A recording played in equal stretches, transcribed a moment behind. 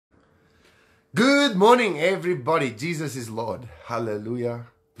Good morning, everybody. Jesus is Lord. Hallelujah.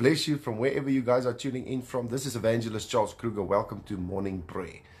 Bless you from wherever you guys are tuning in from. This is Evangelist Charles Kruger. Welcome to morning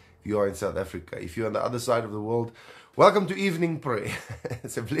prayer. If you are in South Africa, if you're on the other side of the world, welcome to evening prayer.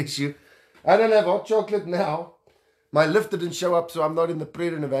 So bless you. I don't have hot chocolate now. My lift didn't show up, so I'm not in the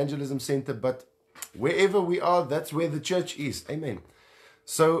prayer and evangelism center, but wherever we are, that's where the church is. Amen.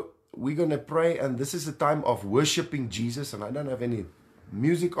 So we're going to pray, and this is a time of worshiping Jesus, and I don't have any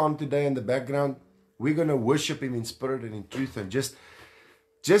music on today in the background. We're going to worship him in spirit and in truth, and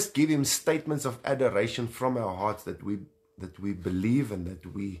just give him statements of adoration from our hearts that we believe and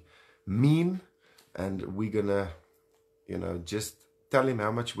that we mean, and we're going to just tell him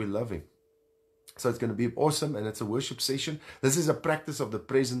how much we love him. So it's going to be awesome, and it's a worship session. This is a practice of the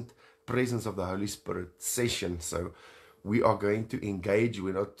presence of the Holy Spirit session. So we are going to engage.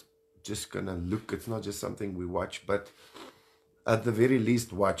 We're not just going to look. It's not just something we watch, but at the very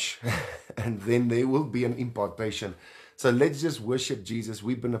least watch. And then there will be an impartation. So let's just worship Jesus.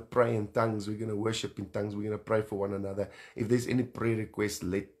 We're going to pray in tongues. We're going to worship in tongues. We're going to pray for one another. If there's any prayer request,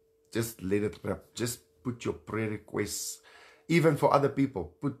 just put your prayer requests. Even for other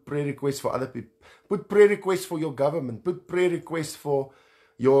people, put prayer requests for other people. Put prayer requests for your government. Put prayer requests for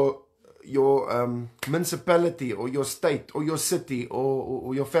your municipality or your state or your city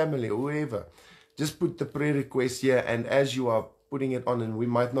or your family or whoever. Just put the prayer request here, and as you are putting it on, and we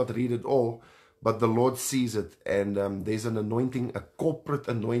might not read it all, but the Lord sees it, and there's an anointing, a corporate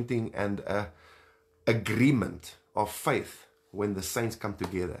anointing, and a agreement of faith when the saints come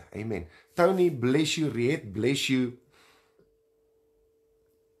together. Amen. Tony, bless you. Riet, bless you.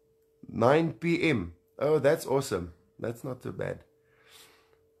 9 p.m. Oh, that's awesome. That's not too bad.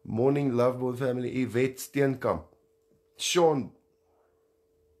 Morning, LoveBorn family. Yvette Steenkamp. Sean.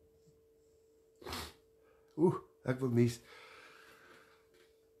 Ooh, ek wil mis.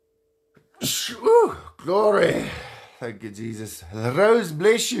 Ooh, glory. Thank you, Jesus. Rose,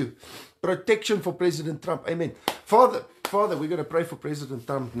 bless you. Protection for President Trump. Amen. Father, we're going to pray for President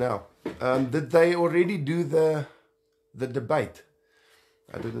Trump now. Did they already do the debate?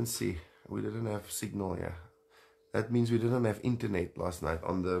 I didn't see. We didn't have signal here. That means we didn't have internet last night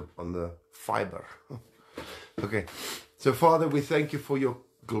on the fiber. Okay. So Father, we thank you for your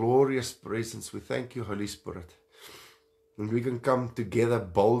glorious presence. We thank you, Holy Spirit. And we can come together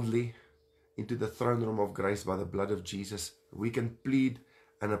boldly into the throne room of grace by the blood of Jesus. We can plead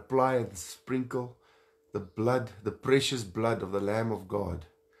and apply and sprinkle the blood, the precious blood of the Lamb of God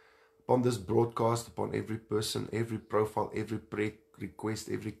upon this broadcast, upon every person, every profile, every prayer request,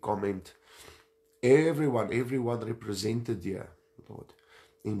 every comment, everyone represented here, Lord,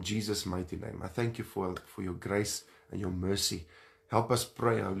 in Jesus' mighty name. I thank you for your grace and your mercy. Help us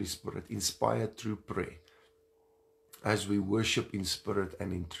pray, Holy Spirit, inspired through prayer, as we worship in spirit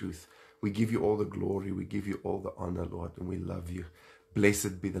and in truth. We give you all the glory, we give you all the honor, Lord, and we love you.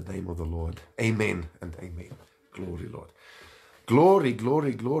 Blessed be the name of the Lord. Amen and amen. Glory, Lord. Glory,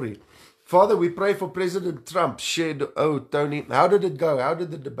 glory, glory. Father, we pray for President Trump. Tony, how did it go? How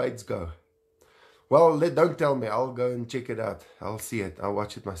did the debates go? Well, don't tell me. I'll go and check it out. I'll see it. I'll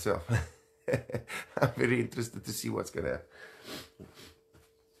watch it myself. I'm very interested to see what's going to happen.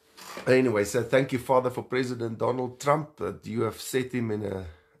 Anyway, so thank you, Father, for President Donald Trump, that you have set him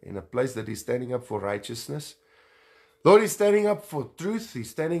in a place that he's standing up for righteousness. Lord, he's standing up for truth.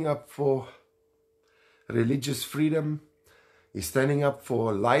 He's standing up for religious freedom. He's standing up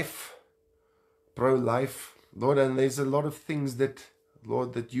for life. Pro-life, Lord, and there's a lot of things that,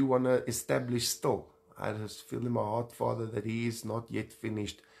 Lord, that you want to establish still. I just feel in my heart, Father, that he is not yet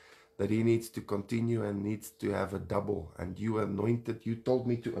finished, that he needs to continue and needs to have a double. And you anointed, you told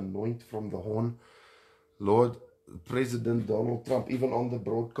me to anoint from the horn, Lord, President Donald Trump, even on the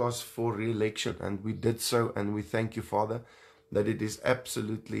broadcast for re-election. And we did so, and we thank you, Father, that it is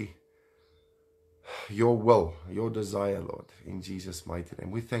absolutely your will, your desire, Lord, in Jesus' mighty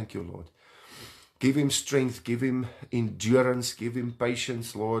name. We thank you, Lord. Give him strength, give him endurance, give him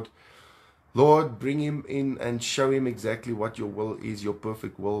patience, Lord. Lord, bring him in and show him exactly what your will is, your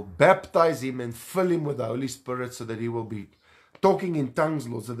perfect will. Baptize him and fill him with the Holy Spirit so that he will be talking in tongues,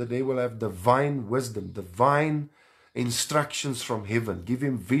 Lord, so that they will have divine wisdom, divine instructions from heaven. Give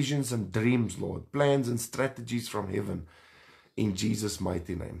him visions and dreams, Lord, plans and strategies from heaven. In Jesus'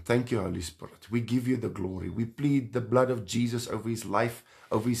 mighty name. Thank you, Holy Spirit. We give you the glory. We plead the blood of Jesus over his life,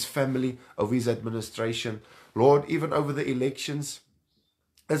 over his family, over his administration. Lord, even over the elections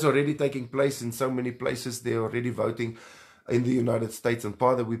that's already taking place in so many places. They're already voting in the United States. And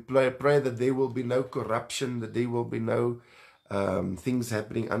Father, we pray that there will be no corruption, that there will be no things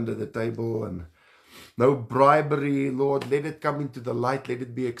happening under the table. And No bribery, Lord. Let it come into the light. Let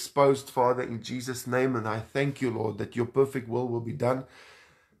it be exposed, Father, in Jesus' name. And I thank you, Lord, that your perfect will be done.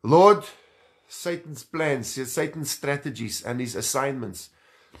 Lord, Satan's plans, Satan's strategies and his assignments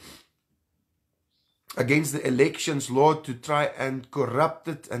against the elections, Lord, to try and corrupt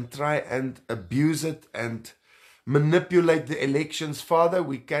it and try and abuse it and manipulate the elections. Father,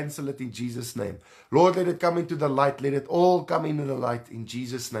 we cancel it in Jesus' name. Lord, let it come into the light. Let it all come into the light in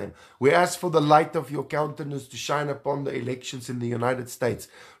Jesus' name. We ask for the light of your countenance to shine upon the elections in the United States.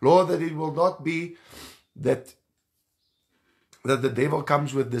 Lord, that it will not be that the devil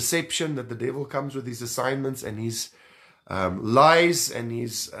comes with deception, that the devil comes with his assignments and his lies and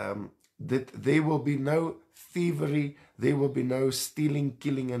his that there will be no thievery, there will be no stealing,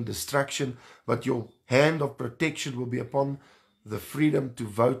 killing and destruction, but your hand of protection will be upon the freedom to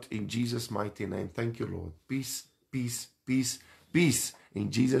vote in Jesus' mighty name. Thank you, Lord. Peace, peace, peace, peace in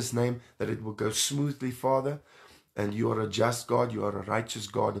Jesus' name, that it will go smoothly, Father. And you are a just God, you are a righteous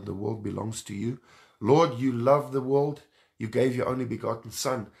God, and the world belongs to you. Lord, you love the world. You gave your only begotten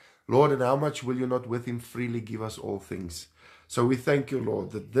Son. Lord, and how much will you not with him freely give us all things? So we thank you,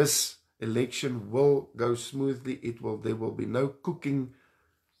 Lord, that this election will go smoothly. There will be no cooking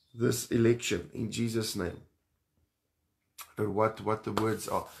this election in Jesus' name. But what the words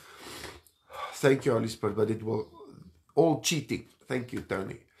are. Thank you, Holy Spirit, but it will all cheating. Thank you,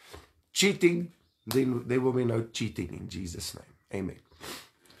 Tony. Cheating, then there will be no cheating in Jesus' name. Amen.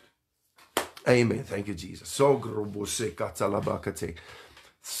 Amen. Thank you, Jesus. So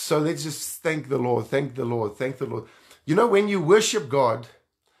let's just thank the Lord. Thank the Lord. Thank the Lord. You know, when you worship God,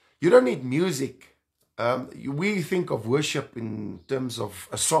 you don't need music. We think of worship in terms of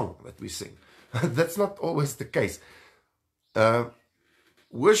a song that we sing. That's not always the case.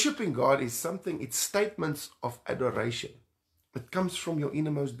 Worshipping God is something, it's statements of adoration. It comes from your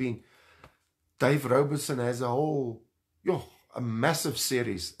innermost being. Dave Robertson has a massive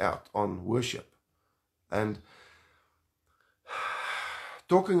series out on worship. And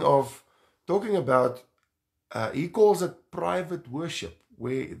talking about, he calls it private worship,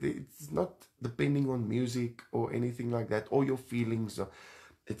 where it's not depending on music or anything like that, or your feelings.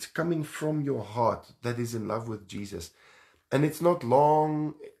 It's coming from your heart that is in love with Jesus. And it's not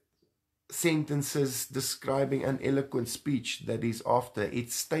long sentences describing an eloquent speech that is after.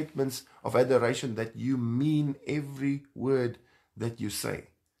 It's statements of adoration that you mean every word that you say.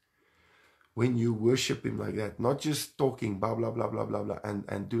 When you worship him like that, not just talking blah, blah, blah, blah, blah, blah,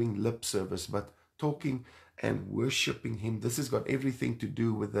 and doing lip service, but talking and worshiping him. This has got everything to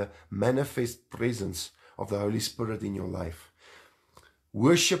do with the manifest presence of the Holy Spirit in your life.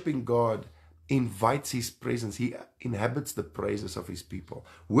 Worshiping God invites his presence. He inhabits the praises of his people.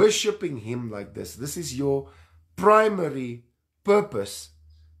 Worshipping him like this is your primary purpose,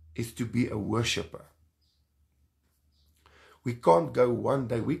 is to be a worshiper. We can't go one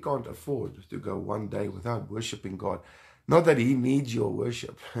day, we can't afford to go one day without worshiping God. Not that he needs your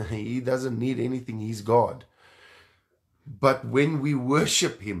worship. He doesn't need anything. He's God. But when we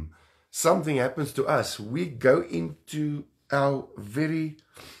worship him, something happens to us. We go into our very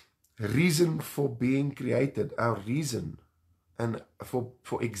reason for being created, our reason and for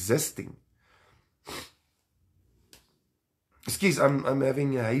existing. Excuse, I'm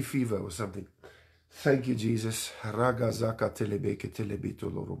having a hay fever or something. Thank you, Jesus.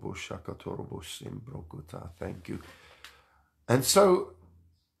 Thank you. And so,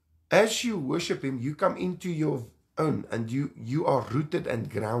 as you worship him, you come into your own, and you are rooted and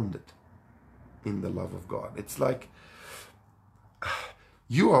grounded in the love of God. It's like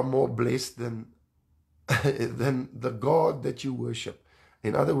you are more blessed than the God that you worship.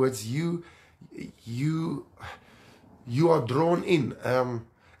 In other words, you are drawn in.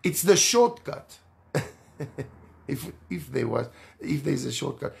 It's the shortcut. If there's a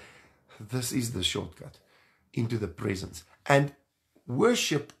shortcut, this is the shortcut into the presence. And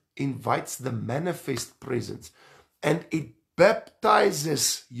worship invites the manifest presence, and it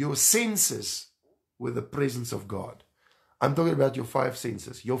baptizes your senses with the presence of God. I'm talking about your 5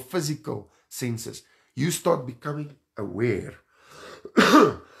 senses, your physical senses. You start becoming aware.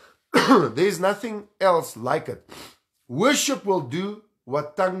 There's nothing else like it. Worship will do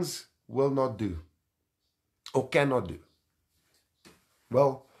what tongues will not do or cannot do.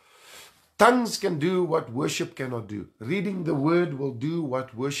 Well, tongues can do what worship cannot do. Reading the word will do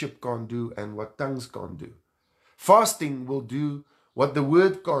what worship can't do and what tongues can't do. Fasting will do what the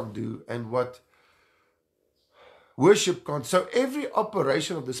word can't do and what worship can't. So every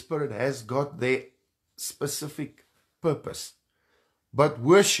operation of the Spirit has got their specific purpose. But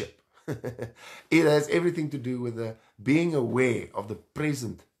worship, it has everything to do with being aware of the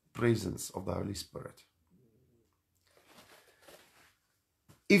present presence of the Holy Spirit.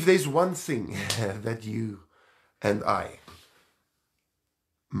 If there's one thing that you and I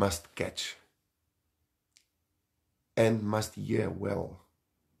must catch and must hear well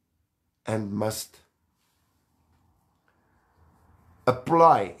and must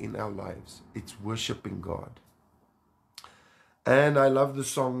apply in our lives, it's worshiping God. And I love the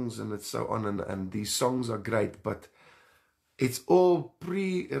songs and it's so on, and these songs are great, but it's all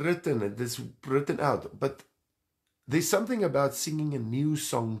pre-written, it's written out. But there's something about singing a new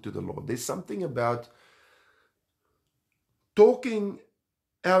song to the Lord. There's something about talking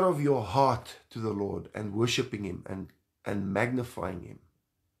out of your heart to the Lord and worshiping Him and magnifying Him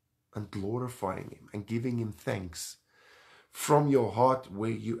and glorifying Him and giving Him thanks from your heart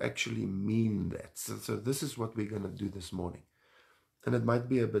where you actually mean that. So this is what we're going to do this morning. And it might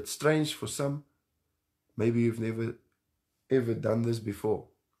be a bit strange for some. Maybe you've never ever done this before.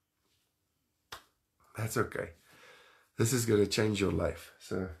 That's okay. This is going to change your life.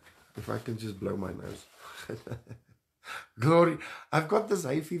 So if I can just blow my nose. Glory. I've got this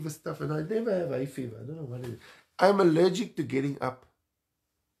hay fever stuff and I never have hay fever. I don't know what it is. I'm allergic to getting up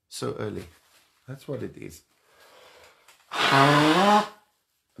so early. That's what it is. And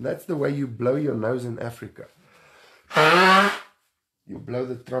that's the way you blow your nose in Africa. You blow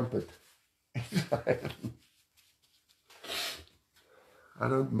the trumpet. I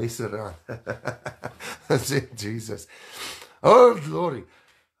don't mess around. That's it, Jesus. Oh, glory.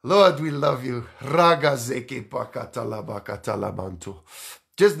 Lord, we love you.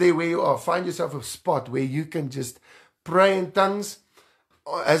 Just there where you are, find yourself a spot where you can just pray in tongues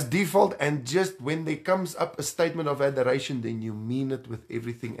as default, and just when there comes up a statement of adoration, then you mean it with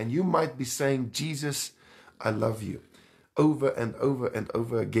everything. And you might be saying, Jesus, I love you, over and over and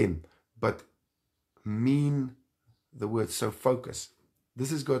over again, but mean the word. So focus.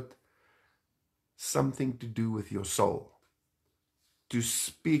 This has got something to do with your soul. To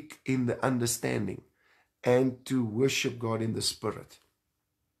speak in the understanding and to worship God in the Spirit.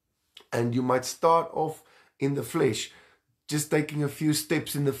 And you might start off in the flesh, just taking a few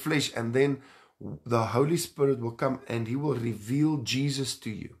steps in the flesh, and then the Holy Spirit will come and He will reveal Jesus to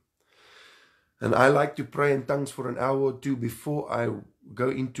you. And I like to pray in tongues for an hour or two before I go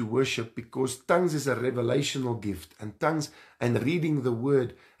into worship, because tongues is a revelational gift, and tongues and reading the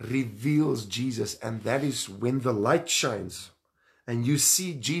word reveals Jesus, and that is when the light shines and you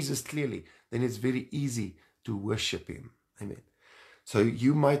see Jesus clearly, then it's very easy to worship Him. Amen. So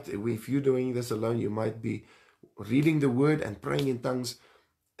you might, if you're doing this alone, you might be reading the word and praying in tongues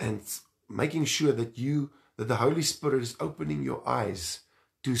and making sure that the Holy Spirit is opening your eyes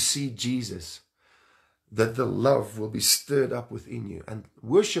to see Jesus, that the love will be stirred up within you. And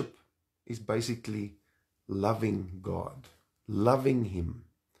worship is basically loving God, loving Him.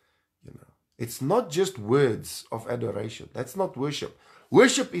 You know, it's not just words of adoration. That's not worship.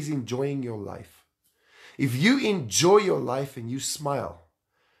 Worship is enjoying your life. If you enjoy your life and you smile,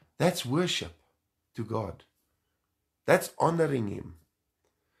 that's worship to God. That's honoring Him.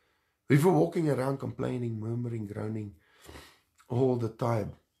 If you're walking around complaining, murmuring, groaning all the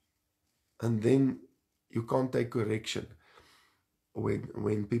time, and then you can't take correction.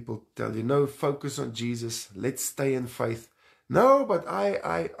 When people tell you, no, focus on Jesus, let's stay in faith. No, but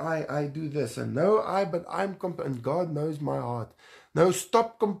I do this, and no, but I'm and God knows my heart. No,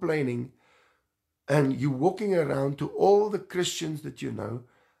 stop complaining. And you're walking around to all the Christians that you know,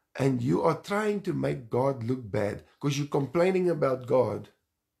 and you are trying to make God look bad because you're complaining about God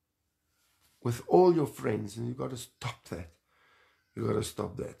with all your friends, and you got to stop that. You got to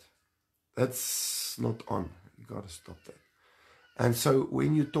stop that. That's not on. You got to stop that. And so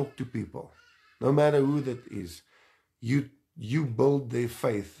when you talk to people, no matter who that is, you build their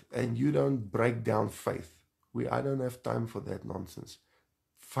faith, and you don't break down faith. I don't have time for that nonsense.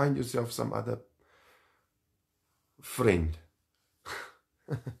 Find yourself some other friend.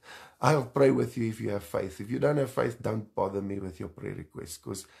 I'll pray with you if you have faith. If you don't have faith, don't bother me with your prayer request,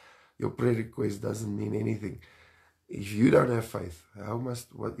 because your prayer request doesn't mean anything. If you don't have faith,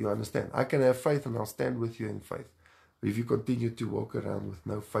 what you understand? I can have faith and I'll stand with you in faith. But if you continue to walk around with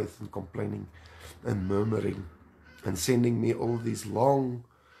no faith and complaining and murmuring and sending me all these long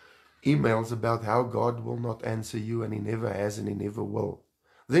emails about how God will not answer you, and He never has and He never will,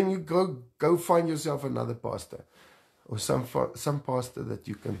 then you go find yourself another pastor, or some pastor that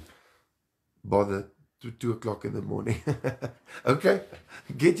you can bother to 2 o'clock in the morning. Okay?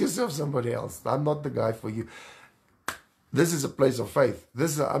 Get yourself somebody else. I'm not the guy for you. This is a place of faith.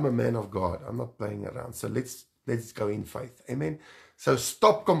 I'm a man of God. I'm not playing around. So let's go in faith. Amen? So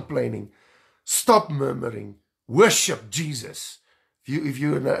stop complaining. Stop murmuring. Worship Jesus. If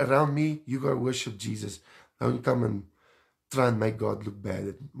you're around me, you got to worship Jesus. Don't come and try and make God look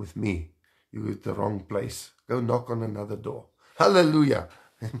bad with me. You're at the wrong place. Go knock on another door. Hallelujah.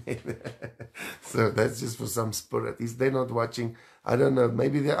 So that's just for some spirit. Is they not watching? I don't know.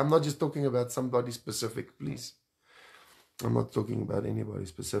 Maybe I'm not just talking about somebody specific, please. I'm not talking about anybody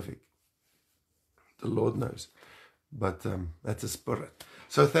specific. The Lord knows. But that's a spirit.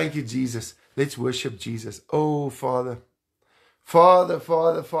 So thank you, Jesus. Let's worship Jesus. Oh, Father. Father,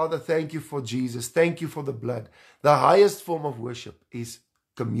 Father, Father, thank you for Jesus. Thank you for the blood. The highest form of worship is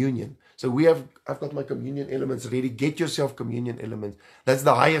communion. So I've got my communion elements ready. Get yourself communion elements. That's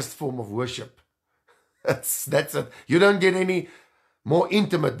the highest form of worship. That's it. You don't get any more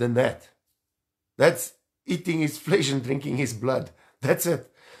intimate than that. That's eating his flesh and drinking his blood. That's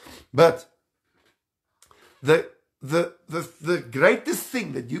it. But the greatest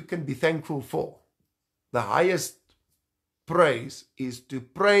thing that you can be thankful for, the highest praise, is to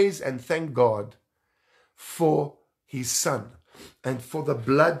praise and thank God for his Son and for the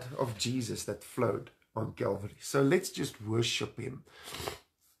blood of Jesus that flowed on Calvary. So let's just worship him.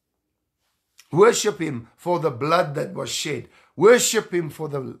 Worship him for the blood that was shed. Worship him for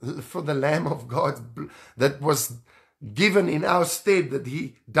the Lamb of God that was given in our stead, that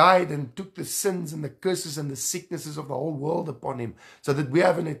he died and took the sins and the curses and the sicknesses of the whole world upon him, so that we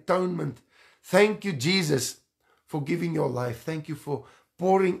have an atonement. Thank you, Jesus, for giving your life. Thank you for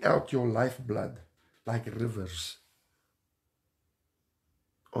pouring out your lifeblood like rivers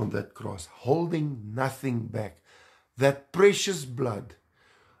on that cross, holding nothing back. That precious blood.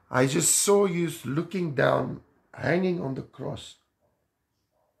 I just saw you looking down, hanging on the cross.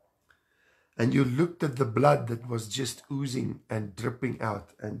 And you looked at the blood that was just oozing and dripping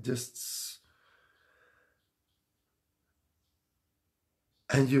out, and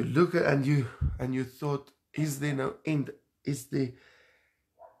you look at and you thought, is there no end? Is there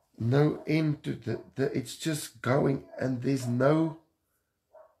no end to it's just going, and there's no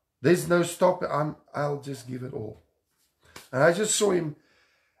stop. I'll just give it all. And I just saw him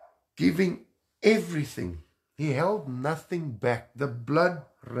giving everything. He held nothing back. The blood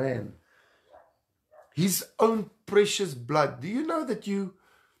ran. His own precious blood. Do you know that you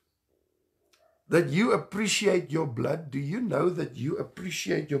appreciate your blood? Do you know that you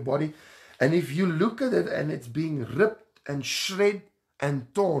appreciate your body? And if you look at it and it's being ripped and shredded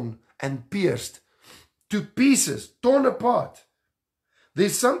and torn and pierced to pieces, torn apart,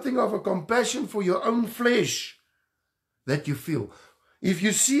 there's something of a compassion for your own flesh that you feel. If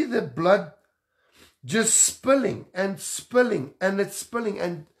you see the blood just spilling and spilling, and it's spilling,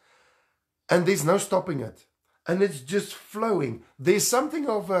 and there's no stopping it, and it's just flowing, there's something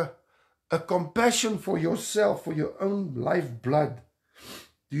of a compassion for yourself, for your own life blood.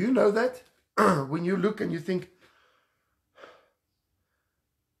 Do you know that? When you look and you think,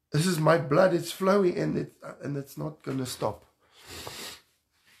 this is my blood, it's flowing, and it's not going to stop.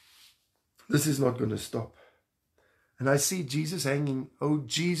 This is not going to stop. And I see Jesus hanging. Oh,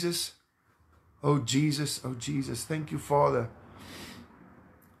 Jesus. Oh, Jesus. Oh, Jesus. Thank you, Father.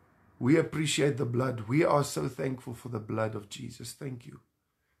 We appreciate the blood. We are so thankful for the blood of Jesus. Thank you.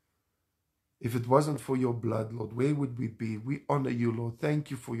 If it wasn't for your blood, Lord, where would we be? We honor you, Lord.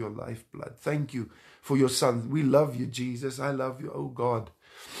 Thank you for your lifeblood. Thank you for your Son. We love you, Jesus. I love you, oh God.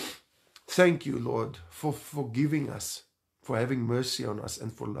 Thank you, Lord, for forgiving us, for having mercy on us,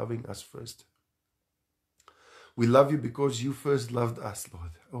 and for loving us first. We love you because you first loved us,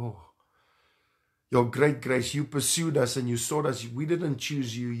 Lord. Oh, your great grace. You pursued us and you sought us. We didn't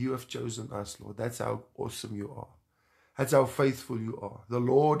choose you. You have chosen us, Lord. That's how awesome you are. That's how faithful you are. The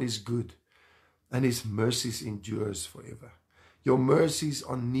Lord is good, and his mercies endures forever. Your mercies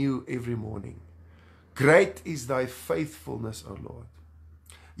are new every morning. Great is thy faithfulness, O Lord.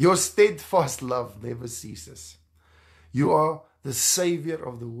 Your steadfast love never ceases. You are the Savior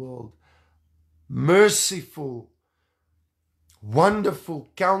of the world. Merciful, wonderful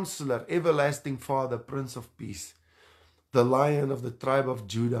Counselor, everlasting Father, Prince of Peace, the Lion of the tribe of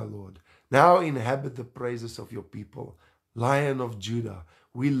Judah, Lord. Now inhabit the praises of your people. Lion of Judah,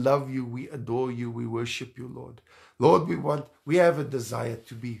 we love you, we adore you, we worship you, Lord. Lord, we have a desire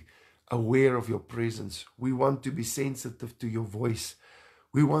to be aware of your presence. We want to be sensitive to your voice.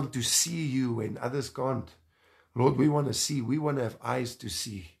 We want to see you when others can't. Lord, we want to see. We want to have eyes to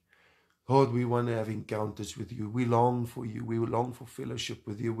see. Lord, we want to have encounters with you. We long for you. We long for fellowship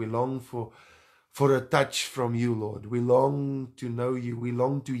with you. We long for a touch from you, Lord. We long to know you. We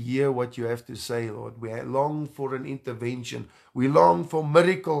long to hear what you have to say, Lord. We long for an intervention. We long for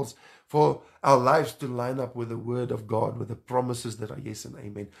miracles, for our lives to line up with the word of God, with the promises that are yes and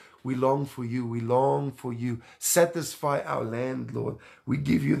amen. We long for you. We long for you. Satisfy our land, Lord. We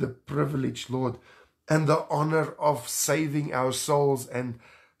give you the privilege, Lord, and the honor of saving our souls and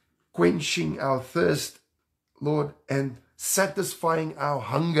quenching our thirst, Lord, and satisfying our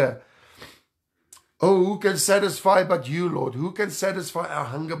hunger. Oh, who can satisfy but you, Lord? Who can satisfy our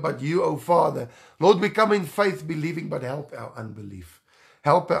hunger but you, oh Father? Lord, we come in faith believing, but help our unbelief.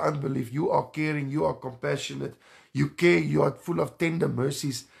 Help our unbelief. You are caring, you are compassionate, you care, you are full of tender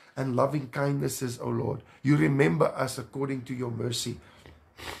mercies and loving kindnesses, oh Lord. You remember us according to your mercy.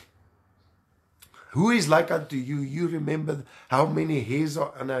 Who is like unto you? You remember how many hairs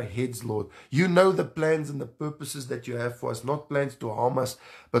are on our heads, Lord. You know the plans and the purposes that you have for us, not plans to harm us,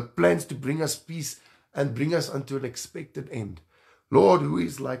 but plans to bring us peace and bring us unto an expected end. Lord, who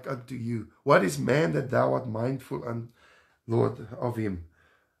is like unto you? What is man that thou art mindful, Lord, of him?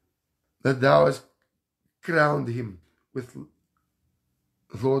 That thou hast crowned him with,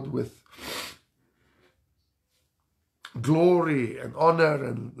 Lord, with glory and honor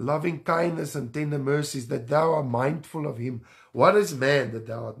and loving kindness and tender mercies, that thou art mindful of him. What is man that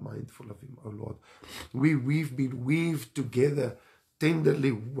thou art mindful of him, O Lord? We've been weaved together,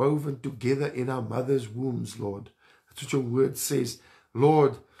 tenderly woven together in our mother's wombs, Lord. That's what your word says.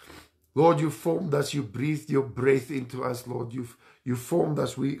 Lord, you formed us, you breathed your breath into us, Lord. You formed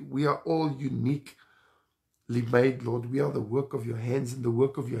us. We are all uniquely made, Lord. We are the work of your hands, and the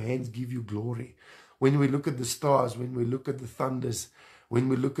work of your hands give you glory. When we look at the stars, when we look at the thunders, when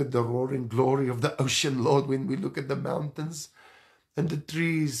we look at the roaring glory of the ocean, Lord, when we look at the mountains and the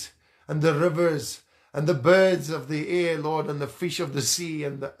trees and the rivers and the birds of the air, Lord, and the fish of the sea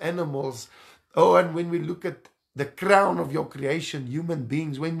and the animals. Oh, and when we look at the crown of your creation, human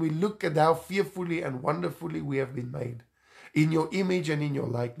beings, when we look at how fearfully and wonderfully we have been made in your image and in your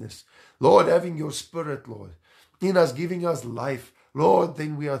likeness, Lord, having your spirit, Lord, in us, giving us life, Lord,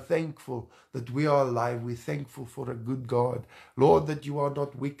 then we are thankful that we are alive. We're thankful for a good God. Lord, that you are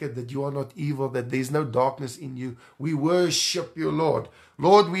not wicked, that you are not evil, that there's no darkness in you. We worship you, Lord.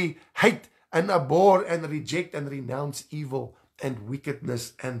 Lord, we hate and abhor and reject and renounce evil and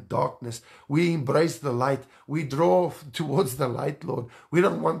wickedness and darkness. We embrace the light. We draw towards the light, Lord. We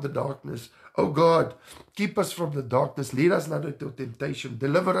don't want the darkness. Oh God, keep us from the darkness. Lead us not into temptation.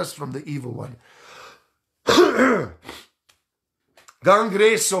 Deliver us from the evil one.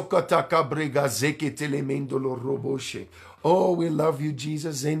 Oh, we love you,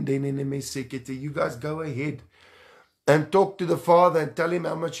 Jesus. You guys go ahead and talk to the Father and tell him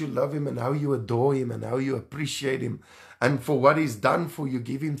how much you love him and how you adore him and how you appreciate him and for what he's done for you.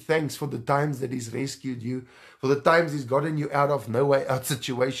 Give him thanks for the times that he's rescued you, for the times he's gotten you out of no way out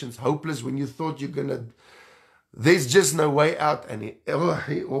situations, hopeless when you thought there's just no way out, and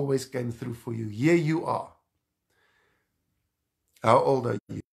he always came through for you. Here you are. How old are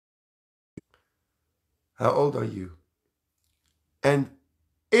you? How old are you? And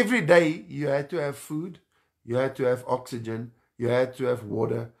every day you had to have food, you had to have oxygen, you had to have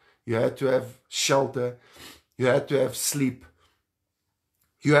water, you had to have shelter, you had to have sleep,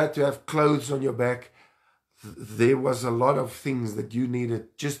 you had to have clothes on your back. There was a lot of things that you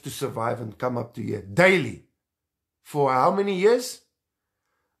needed just to survive and come up to here daily. For how many years?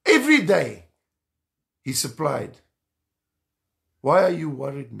 Every day he supplied. Why are you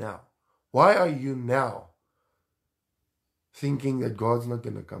worried now? Why are you now thinking that God's not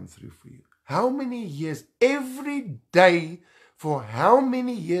going to come through for you? How many years, every day, for how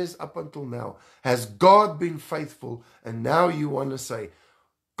many years up until now, has God been faithful, and now you want to say,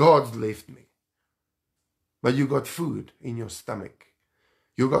 God's left me? But you got food in your stomach.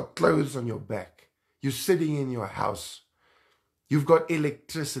 You got clothes on your back. You're sitting in your house. You've got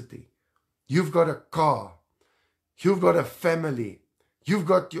electricity. You've got a car. You've got a family. You've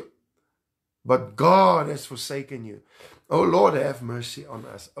got your... But God has forsaken you. Oh Lord, have mercy on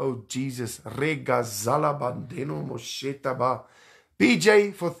us. Oh Jesus.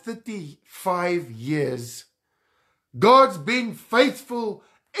 PJ, for 35 years, God's been faithful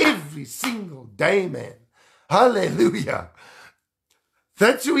every single day, man. Hallelujah.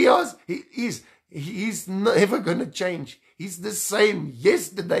 That's who he is. He's never going to change. He's the same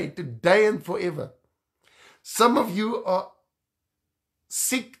yesterday, today, and forever. Some of you are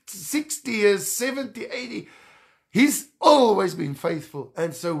 60 years, 70, 80. He's always been faithful,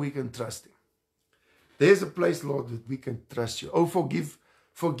 and so we can trust him. There's a place, Lord, that we can trust you. Oh, forgive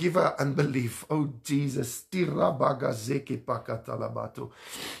our unbelief. Oh, Jesus.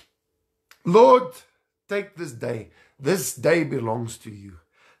 Lord, take this day. This day belongs to you.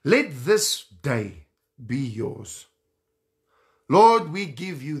 Let this day be yours. Lord, we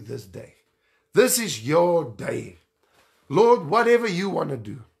give you this day. This is your day. Lord, whatever you want to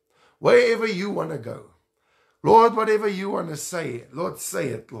do, wherever you want to go, Lord, whatever you want to say, Lord, say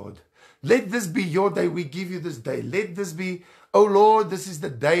it, Lord. Let this be your day. We give you this day. Let this be, oh Lord, this is the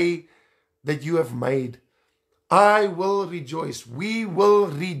day that you have made. I will rejoice. We will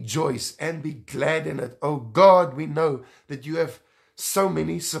rejoice and be glad in it. Oh God, we know that you have so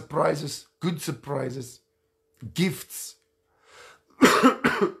many surprises, good surprises, gifts,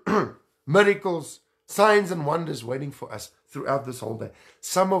 miracles, signs and wonders waiting for us throughout this whole day.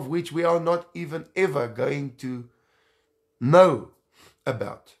 Some of which we are not even ever going to know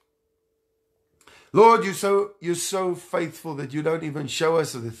about. Lord, you're so faithful that you don't even show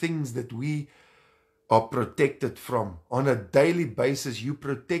us the things that we are protected from. On a daily basis, you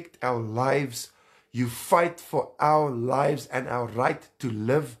protect our lives. You fight for our lives and our right to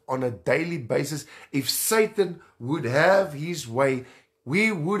live on a daily basis. If Satan would have his way,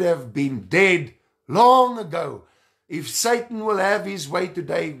 we would have been dead long ago. If Satan will have his way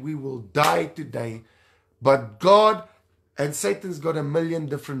today, we will die today. But God, and Satan's got a million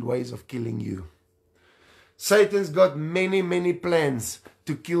different ways of killing you. Satan's got many, many plans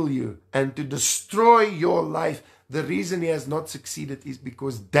to kill you and to destroy your life. The reason he has not succeeded is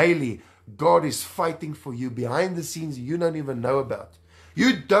because daily God is fighting for you behind the scenes you don't even know about.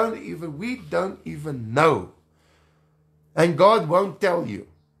 We don't even know. And God won't tell you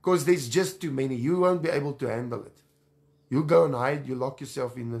because there's just too many. You won't be able to handle it. You go and hide, you lock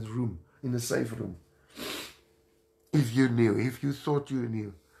yourself in this room, in a safe room. If you knew, if you thought you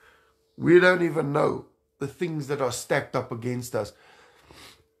knew. We don't even know the things that are stacked up against us.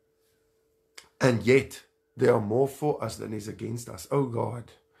 And yet, there are more for us than is against us. Oh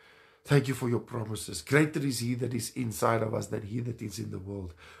God, thank you for your promises. Greater is he that is inside of us than he that is in the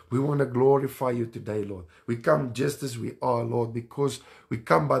world. We want to glorify you today, Lord. We come just as we are, Lord, because we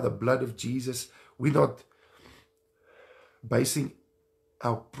come by the blood of Jesus. We're not basing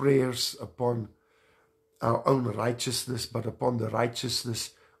our prayers upon our own righteousness, but upon the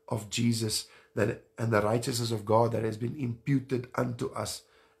righteousness of Jesus and the righteousness of God that has been imputed unto us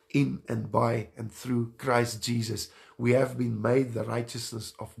in and by and through Christ Jesus. We have been made the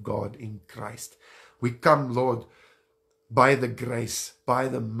righteousness of God in Christ. We come, Lord, by the grace, by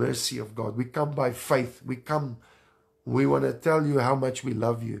the mercy of God. We come by faith. We want to tell you how much we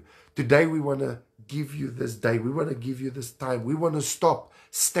love you. Today we want to give you this day. We want to give you this time. We want to stop,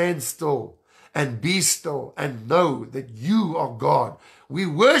 stand still, and be still and know that you are God. We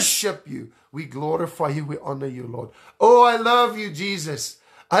worship you. We glorify you. We honor you, Lord. Oh, I love you, Jesus.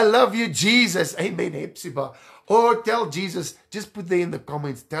 I love you, Jesus. Amen. Hepzibah. Oh, tell Jesus. Just put there in the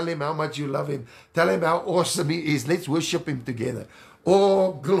comments. Tell him how much you love him. Tell him how awesome he is. Let's worship him together.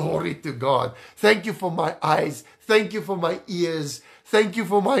 Oh, glory to God. Thank you for my eyes. Thank you for my ears. Thank you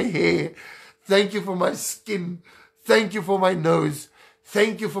for my hair. Thank you for my skin. Thank you for my nose.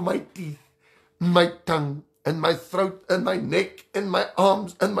 Thank you for my teeth, my tongue, and my throat, and my neck, and my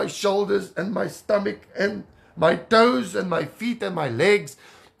arms, and my shoulders, and my stomach, and my toes, and my feet, and my legs.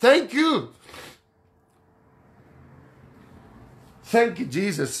 Thank you. Thank you,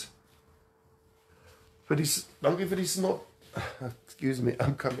 Jesus. Dankie vir die snot. Excuse me,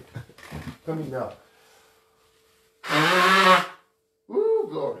 I'm coming. Coming now. Ooh,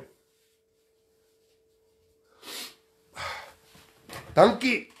 glory.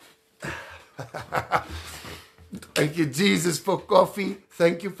 Dankie. Thank you, Jesus, for coffee.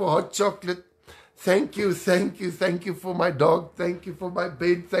 Thank you for hot chocolate. Thank you for my dog. Thank you for my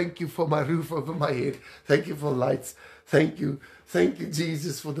bed. Thank you for my roof over my head. Thank you for lights. Thank you,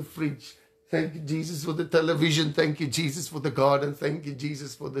 Jesus, for the fridge. Thank you, Jesus, for the television. Thank you, Jesus, for the garden. Thank you,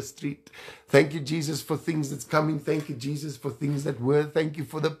 Jesus, for the street. Thank you, Jesus, for things that's coming. Thank you, Jesus, for things that were. Thank you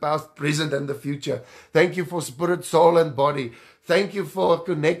for the past, present, and the future. Thank you for spirit, soul, and body. Thank you for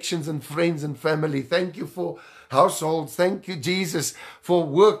connections and friends and family. Thank you for households. Thank you, Jesus, for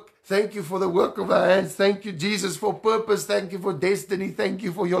work. Thank you for the work of our hands. Thank you, Jesus, for purpose. Thank you for destiny. Thank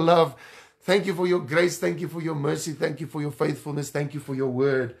you for your love. Thank you for your grace. Thank you for your mercy. Thank you for your faithfulness. Thank you for your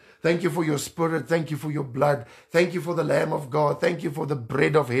word. Thank you for your spirit. Thank you for your blood. Thank you for the Lamb of God. Thank you for the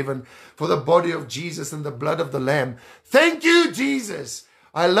bread of heaven, for the body of Jesus and the blood of the Lamb. Thank you, Jesus.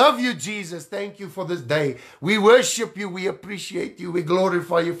 I love you, Jesus. Thank you for this day. We worship you. We appreciate you. We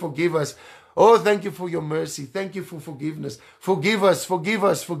glorify you. Forgive us. Oh, thank you for your mercy. Thank you for forgiveness. Forgive us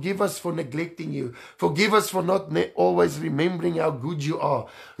for neglecting you. Forgive us for not always remembering how good you are.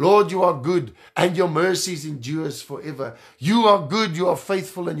 Lord, you are good and your mercies endures forever. You are good, you are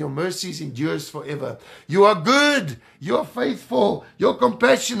faithful, and your mercies endures forever. You are good, you are faithful, you're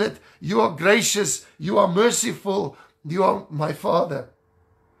compassionate, you are gracious, you are merciful. You are my Father,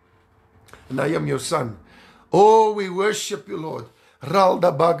 and I am your Son. Oh, we worship you, Lord.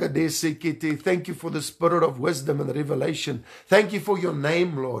 Thank you for the spirit of wisdom and revelation. Thank you for your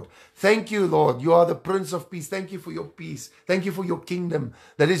name, Lord. Thank you, Lord. You are the Prince of Peace. Thank you for your peace. Thank you for your kingdom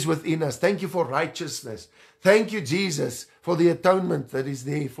that is within us. Thank you for righteousness. Thank you, Jesus, for the atonement that is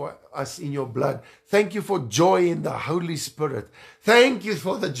there for us in your blood. Thank you for joy in the Holy Spirit. Thank you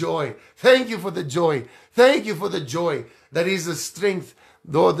for the joy. Thank you for the joy. Thank you for the joy that is the strength.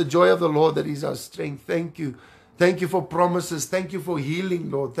 Lord, the joy of the Lord that is our strength. Thank you. Thank you for promises. Thank you for healing,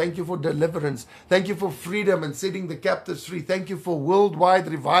 Lord. Thank you for deliverance. Thank you for freedom and setting the captives free. Thank you for worldwide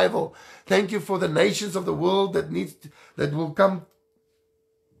revival. Thank you for the nations of the world that will come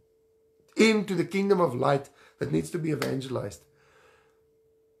into the kingdom of light that needs to be evangelized.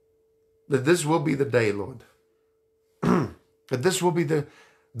 That this will be the day, Lord. That this will be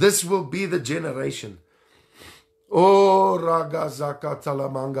the generation. Oh, Ragazaka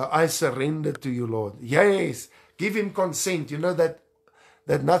Talamanga, I surrender to you, Lord. Yes. Give him consent. You know that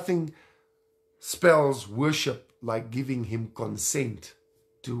nothing spells worship like giving him consent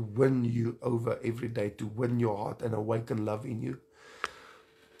to win you over every day, to win your heart and awaken love in you.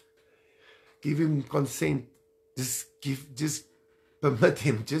 Give him consent. Just permit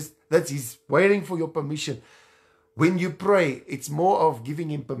him. He's waiting for your permission. When you pray, it's more of giving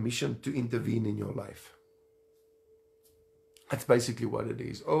him permission to intervene in your life. That's basically what it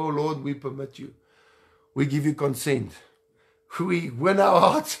is. Oh Lord, we permit you. We give you consent. We win our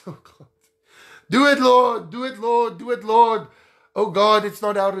hearts. Oh God. Do it, Lord. Do it, Lord. Do it, Lord. Oh God, it's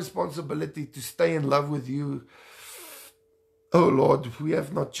not our responsibility to stay in love with you. Oh Lord, we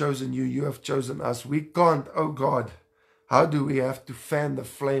have not chosen you. You have chosen us. We can't. Oh God. How do we have to fan the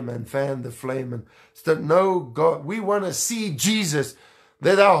flame and fan the flame? And no, God, we want to see Jesus,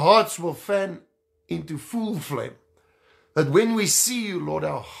 that our hearts will fan into full flame. That when we see you, Lord,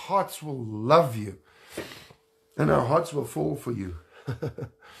 our hearts will love you. And our hearts will fall for you.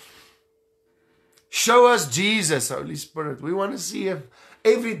 Show us Jesus, Holy Spirit. We want to see him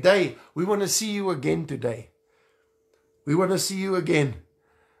every day. We want to see you again today. We want to see you again.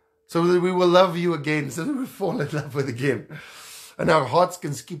 So that we will love you again. So that we fall in love with again. And our hearts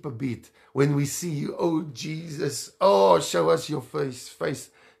can skip a beat when we see you. Oh, Jesus. Oh, show us your face.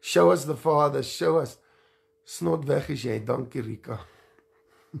 Show us the Father. Show us. Snot weg is jy. Dankie, Rika.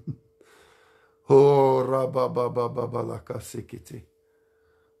 Oh, rababababalaka sekete.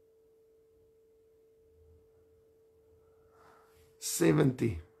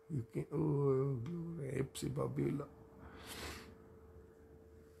 70. Oh, Babula.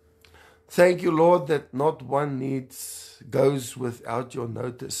 Thank you, Lord, that not one goes without your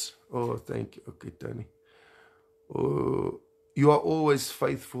notice. Oh, thank you. Okay, Tony. Oh, you are always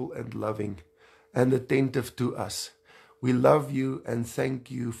faithful and loving and attentive to us. We love you and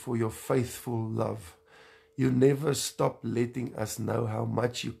thank you for your faithful love. You never stop letting us know how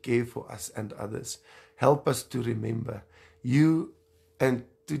much you care for us and others. Help us to remember you and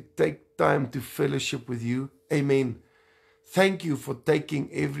to take time to fellowship with you. Amen. Thank you for taking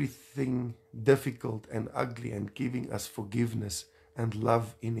everything difficult and ugly and giving us forgiveness and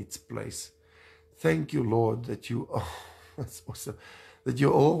love in its place. Thank you, Lord, that you are, that's awesome, that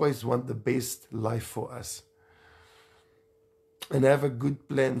you always want the best life for us and have a good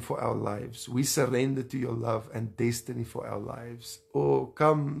plan for our lives. We surrender to your love and destiny for our lives. Oh,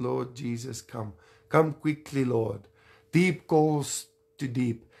 come, Lord Jesus, come. Come quickly, Lord. Deep calls to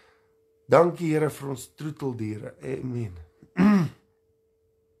deep. Dankie, Here, vir ons troeteldiere. Amen.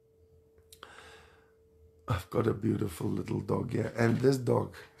 I've got a beautiful little dog here. And this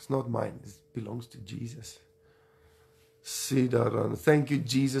dog, it's not mine. It belongs to Jesus. Thank you,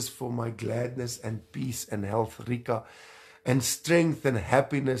 Jesus, for my gladness and peace and health, Rika, and strength and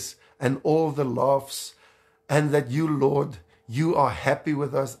happiness and all the laughs. And that you, Lord, you are happy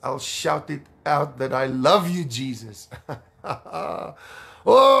with us. I'll shout it out that I love you, Jesus.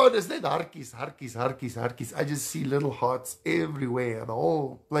 Oh, there's that harkies. I just see little hearts everywhere. The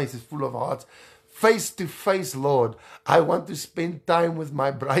whole place is full of hearts. Face to face, Lord. I want to spend time with my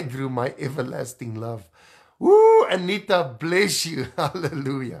bridegroom, my everlasting love. Woo, Anita, bless you.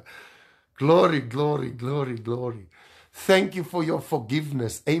 Hallelujah. Glory, glory, glory, glory. Thank you for your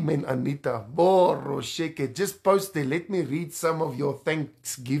forgiveness. Amen, Anita. Just post there. Let me read some of your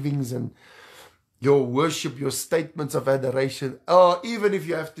thanksgivings and your worship, your statements of adoration. Oh, even if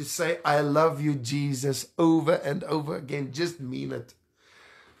you have to say, I love you, Jesus, over and over again, just mean it.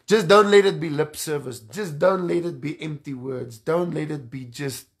 Just don't let it be lip service. Just don't let it be empty words. Don't let it be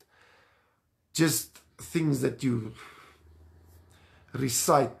just things that you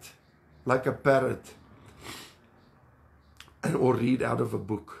recite like a parrot. or read out of a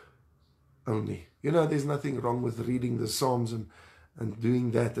book only. You know, there's nothing wrong with reading the Psalms and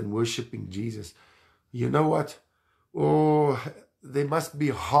doing that and worshiping Jesus. You know what? Oh, there must be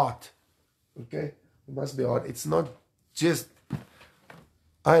heart. Okay? There must be heart. It's not just,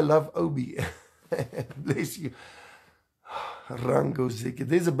 I love Obi. Bless you. Rango Zeke.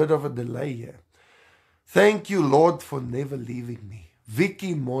 There's a bit of a delay here. Thank you, Lord, for never leaving me.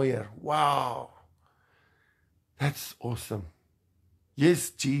 Vicky Moyer. Wow. That's awesome.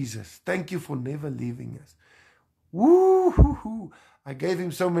 Yes, Jesus. Thank you for never leaving us. Woo-hoo-hoo. I gave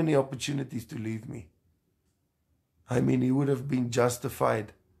him so many opportunities to leave me. I mean, he would have been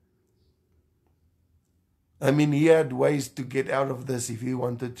justified. I mean, he had ways to get out of this if he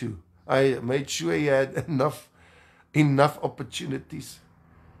wanted to. I made sure he had enough opportunities.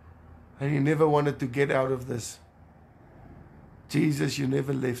 And he never wanted to get out of this. Jesus, you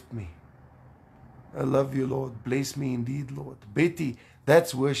never left me. I love you, Lord. Bless me indeed, Lord. Betty,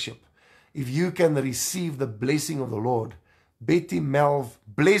 that's worship. If you can receive the blessing of the Lord, Betty Melv,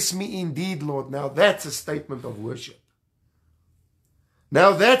 bless me indeed, Lord. Now that's a statement of worship.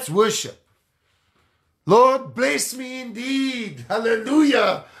 Now that's worship. Lord, bless me indeed.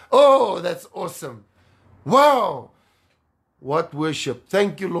 Hallelujah. Oh, that's awesome. Wow. What worship.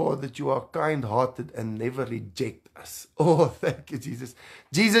 Thank you, Lord, that you are kind-hearted and never reject us. Oh, thank you, Jesus.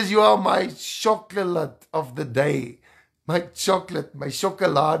 Jesus, you are my chocolate of the day. My chocolate, my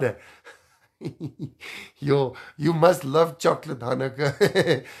chocolade. You must love chocolate,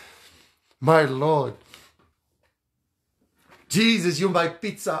 Hanneke. My Lord. Jesus, you're my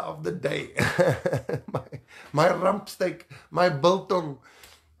pizza of the day. my rump steak, my biltong.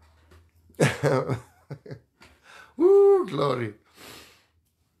 Woo, glory.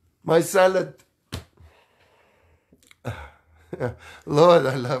 My salad. Lord,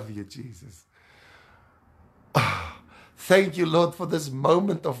 I love you, Jesus. Thank you, Lord, for this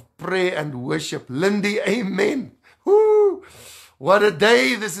moment of prayer and worship. Lindy, amen. Woo. What a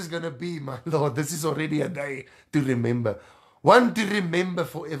day this is going to be, my Lord. This is already a day to remember. One to remember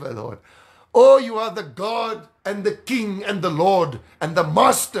forever, Lord. Oh, you are the God and the King and the Lord and the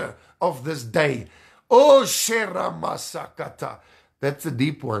Master of this day. Oh, Shera Masakata. That's a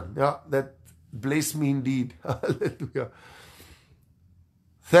deep one. Yeah, that bless me indeed. Hallelujah.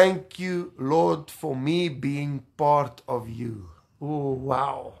 Thank you, Lord, for me being part of you. Oh,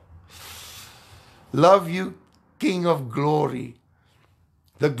 wow. Love you, King of glory.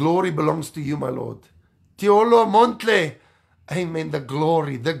 The glory belongs to you, my Lord. Tiolo Montle. Amen. The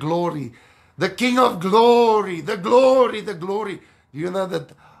glory, the glory. The King of glory, the glory, the glory. Do you know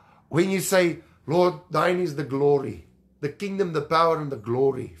that when you say, Lord, thine is the glory, the kingdom, the power, and the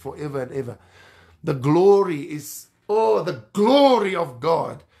glory forever and ever. The glory is, oh, the glory of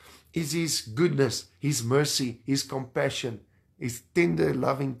God is His goodness, His mercy, His compassion, His tender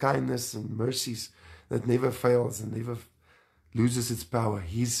loving kindness and mercies that never fails and never loses its power.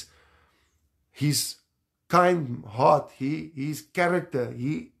 His kind heart, His character,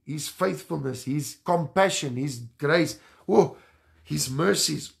 His faithfulness, His compassion, His grace. Oh, His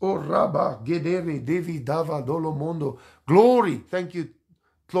mercies. Oh, Rabba, Gedere, Devi, Dava, Dolo, Mondo. Glory. Thank you,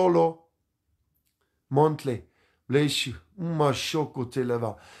 Tlolo, Montle. Bless you. Umashoko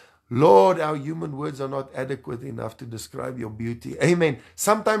Televa. Lord, our human words are not adequate enough to describe your beauty. Amen.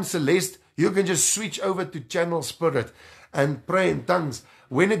 Sometimes, Celeste, you can just switch over to channel spirit and pray in tongues.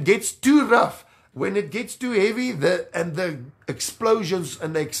 When it gets too rough, when it gets too heavy, the explosions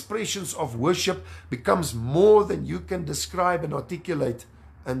and the expressions of worship becomes more than you can describe and articulate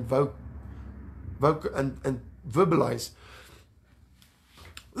and and verbalize.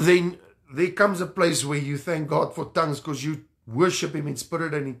 Then there comes a place where you thank God for tongues because you worship Him in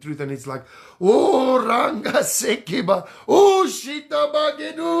spirit and in truth, and it's like, oh, Ranga Sekeba, oh, Shita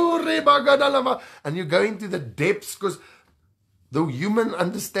Bagedu Rebagadalama, and you go into the depths because the human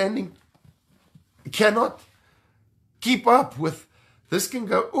understanding cannot keep up with this. Can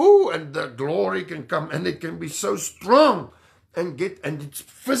go, oh, and the glory can come, and it can be so strong and it's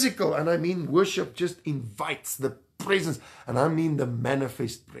physical. And I mean, worship just invites the presence, and I mean the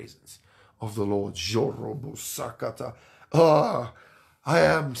manifest presence of the Lord. Jorobo Sakata. Oh, I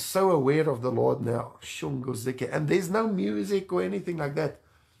am so aware of the Lord now. And there's no music or anything like that.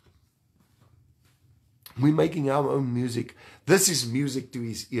 We're making our own music. This is music to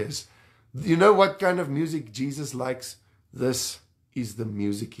His ears. You know what kind of music Jesus likes? This is the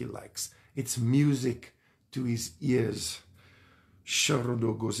music He likes. It's music to His ears.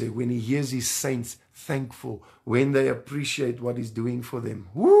 When He hears His saints thankful, when they appreciate what He's doing for them.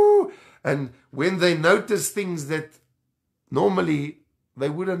 Woo! And when they notice things that normally they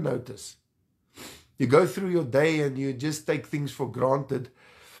wouldn't notice. You go through your day and you just take things for granted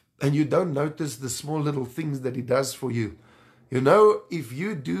and you don't notice the small little things that he does for you. You know, if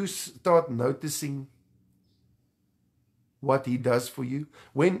you do start noticing what he does for you,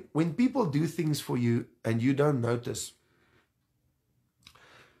 when people do things for you and you don't notice,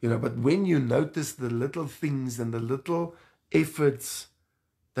 you know, but when you notice the little things and the little efforts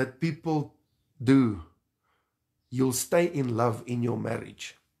that people do, you'll stay in love in your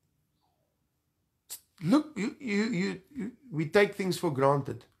marriage. Look, we take things for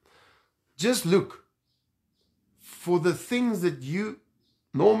granted. Just look for the things that you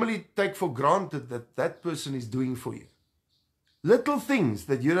normally take for granted that that person is doing for you. Little things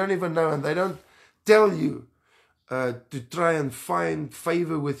that you don't even know, and they don't tell you to try and find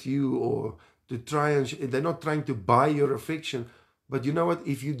favor with you, or to try and they're not trying to buy your affection. But you know what?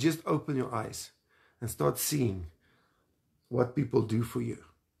 If you just open your eyes and start seeing what people do for you,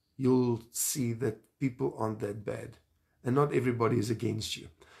 you'll see that people aren't that bad. And not everybody is against you.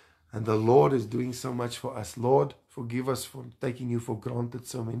 And the Lord is doing so much for us. Lord, forgive us for taking you for granted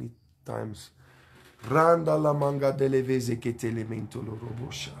so many times.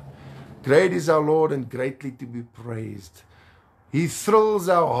 Great is our Lord and greatly to be praised. He thrills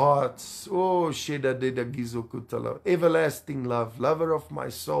our hearts. Oh, everlasting love, lover of my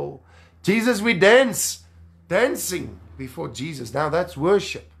soul. Jesus, we dance. Dancing before Jesus. Now that's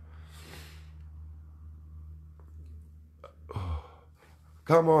worship. Oh,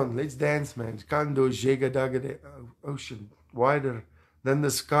 come on, let's dance, man. Ocean wider than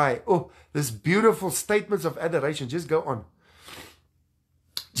the sky. Oh, this beautiful statements of adoration. Just go on.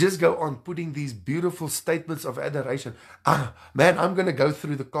 Just go on putting these beautiful statements of adoration. Man, I'm going to go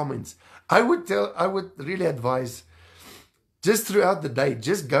through the comments. I would really advise, just throughout the day,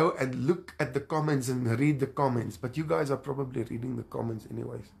 just go and look at the comments and read the comments. But you guys are probably reading the comments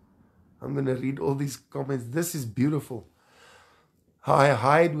anyways. I'm going to read all these comments. This is beautiful. I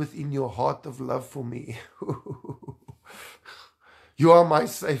hide within your heart of love for me. You are my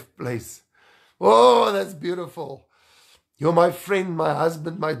safe place. Oh, that's beautiful. You're my friend, my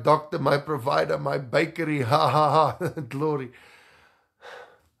husband, my doctor, my provider, my bakery. Ha, ha, ha. Glory.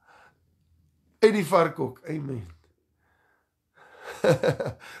 Eddie Farkok. Amen.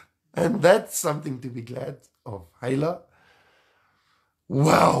 And that's something to be glad of. Hayla.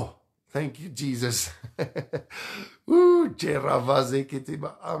 Wow. Thank you, Jesus. Ooh,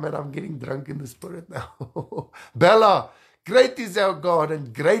 man, I'm getting drunk in the spirit now. Bella. Great is our God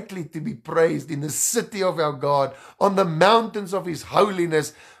and greatly to be praised in the city of our God, on the mountains of his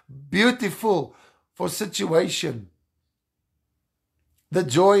holiness, beautiful for situation. The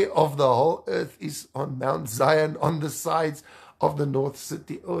joy of the whole earth is on Mount Zion, on the sides of the north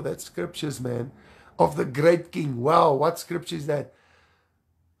city. Oh, that's scriptures, man. Of the great King. Wow, what scripture is that?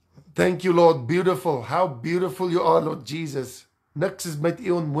 Thank you, Lord. Beautiful. How beautiful you are, Lord Jesus. Niks is met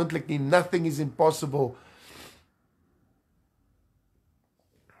u onmoontlik nie. Nothing is impossible.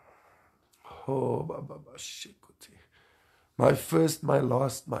 Oh, my first, my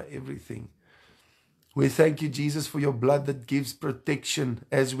last, my everything. We thank you, Jesus, for your blood that gives protection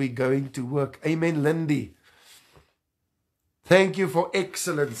as we're going to work. Amen, Lindy. Thank you for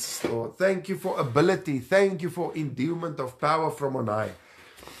excellence, Lord. Thank you for ability. Thank you for endowment of power from on high.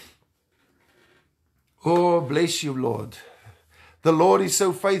 Oh, bless you, Lord. The Lord is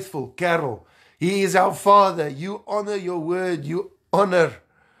so faithful, Carol. He is our Father. You honor your word. You honor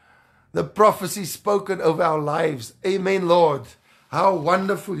the prophecy spoken over our lives. Amen, Lord. How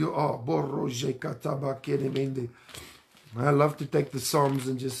wonderful you are. I love to take the Psalms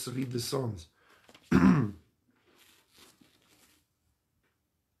and just read the Psalms.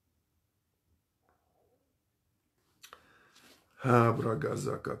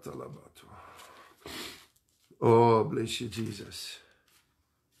 Oh, bless you, Jesus.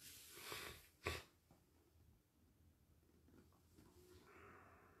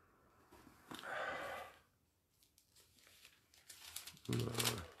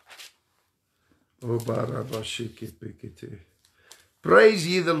 Praise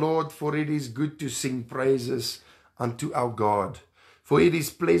ye the Lord, for it is good to sing praises unto our God. For it is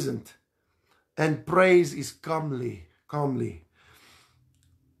pleasant, and praise is comely.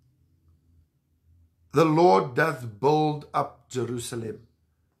 The Lord doth build up Jerusalem.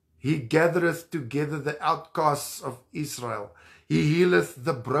 He gathereth together the outcasts of Israel. He healeth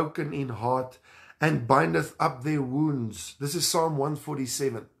the broken in heart, and bindeth up their wounds. This is Psalm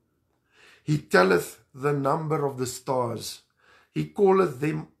 147. He telleth the number of the stars. He calleth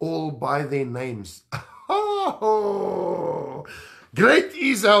them all by their names. Oh, great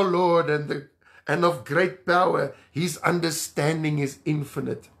is our Lord, and of great power. His understanding is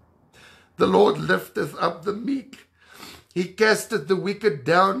infinite. The Lord lifteth up the meek. He casteth the wicked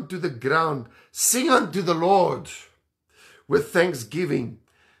down to the ground. Sing unto the Lord with thanksgiving.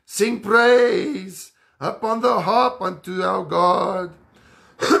 Sing praise upon the harp unto our God.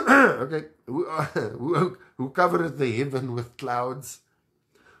 Okay. Who covereth the heaven with clouds,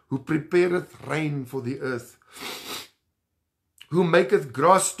 who prepareth rain for the earth, who maketh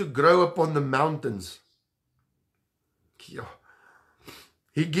grass to grow upon the mountains.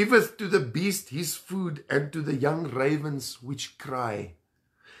 He giveth to the beast his food, and to the young ravens which cry.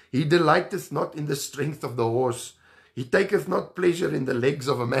 He delighteth not in the strength of the horse. He taketh not pleasure in the legs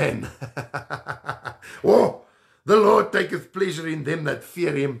of a man. Oh, the Lord taketh pleasure in them that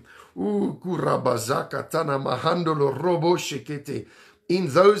fear him. In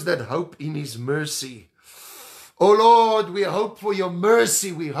those that hope in his mercy. Oh Lord, we hope for your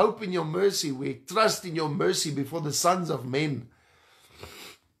mercy. We hope in your mercy. We trust in your mercy before the sons of men.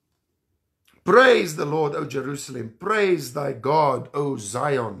 Praise the Lord, O Jerusalem. Praise thy God, O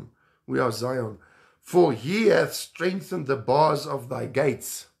Zion. We are Zion. For he hath strengthened the bars of thy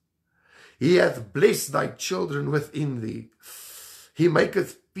gates. He hath blessed thy children within thee. He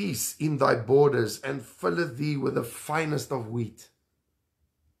maketh peace in thy borders, and filleth thee with the finest of wheat.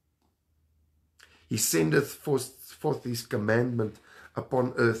 He sendeth forth his commandment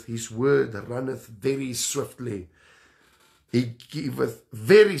upon earth. His word runneth very swiftly. He giveth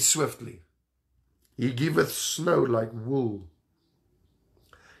very swiftly. He giveth snow like wool.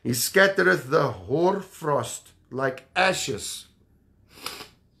 He scattereth the hoarfrost like ashes.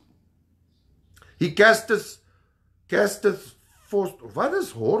 He casteth forth. What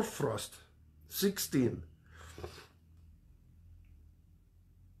is hoarfrost? 16.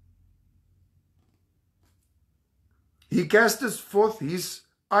 He casteth forth his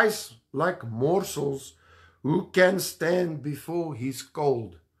ice like morsels. Who can stand before his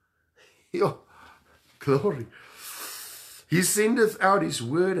cold? Glory. He sendeth out his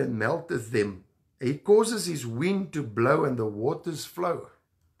word and melteth them. He causes his wind to blow and the waters flow.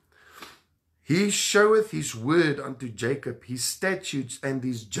 He showeth his word unto Jacob, his statutes and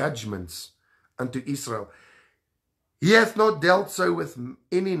his judgments unto Israel. He hath not dealt so with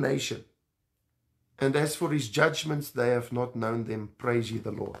any nation. And as for his judgments, they have not known them. Praise ye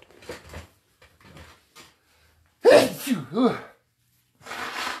the Lord.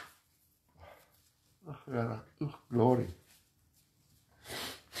 Glory.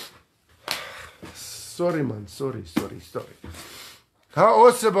 Sorry, man. Sorry. How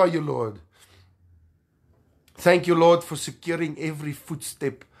awesome are you, Lord? Thank you, Lord, for securing every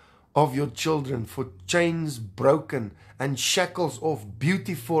footstep of your children, for chains broken and shackles off,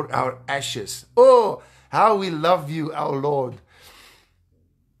 beauty for our ashes. Oh, how we love you, our Lord.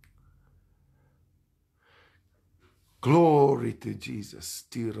 Glory to Jesus.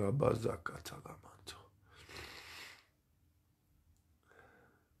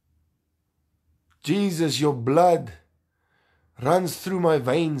 Jesus, your blood runs through my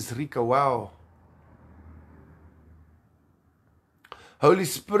veins, Rika. Wow. Holy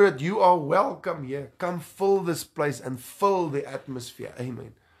Spirit, you are welcome here. Come fill this place and fill the atmosphere.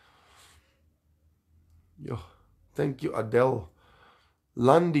 Amen. Thank you, Adele.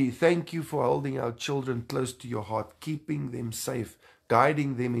 Lundy, thank you for holding our children close to your heart, keeping them safe,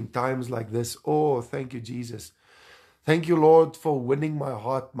 guiding them in times like this. Oh, thank you, Jesus. Thank you, Lord, for winning my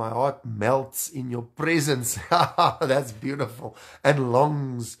heart. My heart melts in your presence. That's beautiful. And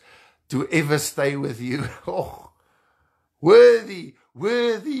longs to ever stay with you. Oh, worthy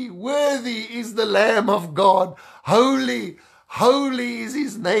is the Lamb of God. Holy is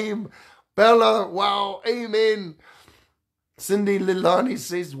his name. Bella, wow, amen. Cindy Lilani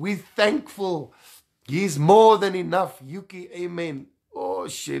says, we're thankful. He's more than enough. Yuki, amen. Oh,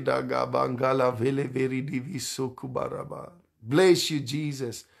 Shedagabangala Vele Veri Diviso Kubaraba. Bless you,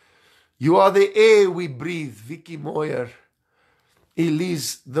 Jesus. You are the air we breathe. Vicky Moyer.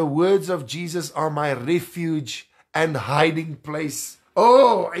 Elise, the words of Jesus are my refuge and hiding place.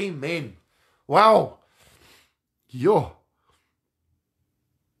 Oh, amen. Wow.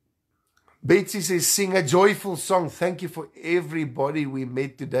 Betsy says, sing a joyful song. Thank you for everybody we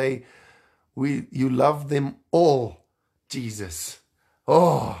met today. You love them all, Jesus.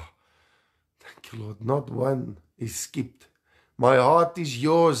 Oh, thank you, Lord. Not one is skipped. My heart is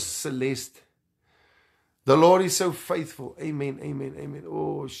yours, Celeste. The Lord is so faithful. Amen, amen, amen.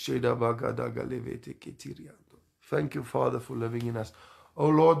 Oh, thank you, Father, for living in us. Oh,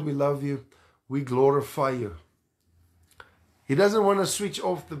 Lord, we love you. We glorify you. He doesn't want to switch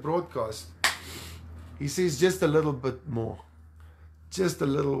off the broadcast. He says just a little bit more. Just a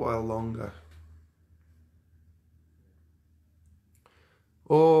little while longer.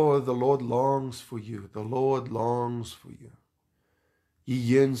 Oh, the Lord longs for you. The Lord longs for you. He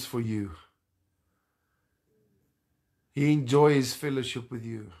yearns for you. He enjoys fellowship with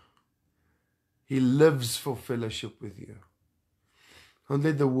you. He lives for fellowship with you. Don't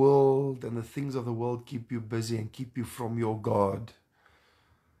let the world and the things of the world keep you busy and keep you from your God.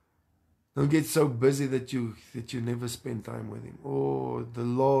 Don't get so busy that you never spend time with Him. Oh, the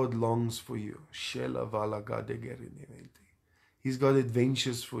Lord longs for you. He's got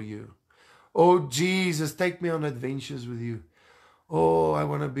adventures for you. Oh, Jesus, take me on adventures with you. Oh, I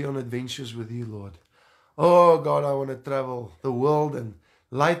want to be on adventures with you, Lord. Oh, God, I want to travel the world and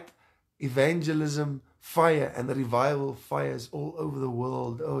light evangelism fire and revival fires all over the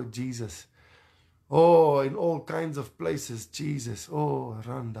world. Oh, Jesus. Oh, in all kinds of places, Jesus. Oh,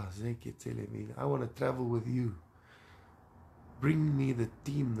 Randa, Zeke Telemina. I want to travel with you. Bring me the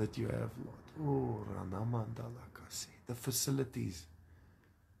team that you have, Lord. Oh, Ranamandalakasi. The facilities.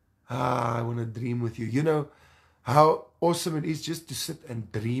 I want to dream with you. You know how awesome it is just to sit and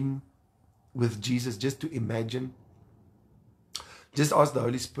dream with Jesus, just to imagine. Just ask the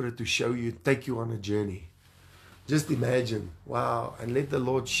Holy Spirit to show you, take you on a journey. Just imagine, wow, and let the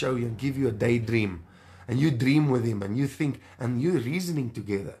Lord show you and give you a daydream. And you dream with Him and you think, and you're reasoning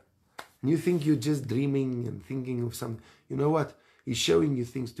together. And you think you're just dreaming and thinking of something. You know what? He's showing you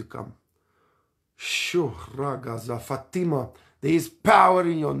things to come. Sure, Ragaza Fatima. There is power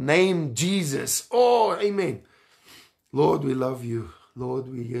in your name, Jesus. Oh, amen. Lord, we love you. Lord,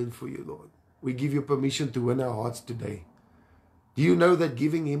 we yearn for you, Lord. We give you permission to win our hearts today. Do you know that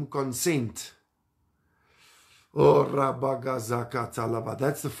giving Him consent? Oh, Rabagazaka Talaba.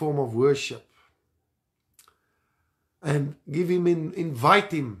 That's the form of worship. And give Him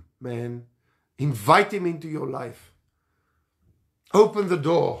invite Him, man. Invite Him into your life. Open the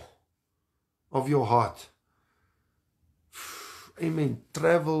door of your heart. Amen.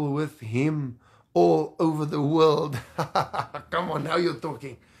 Travel with Him all over the world. Come on, now you're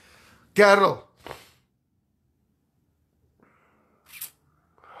talking. Carol.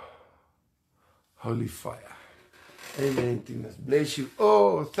 Holy fire. Amen. Bless you.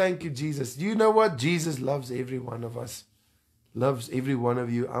 Oh, thank you, Jesus. Do you know what? Jesus loves every one of us. Loves every one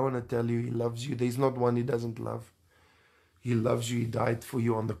of you. I want to tell you, He loves you. There's not one He doesn't love. He loves you. He died for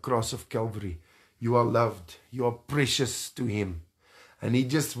you on the cross of Calvary. You are loved. You are precious to Him. And He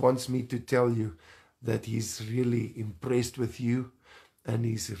just wants me to tell you that He's really impressed with you. And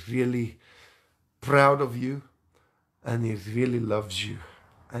He's really proud of you. And He really loves you.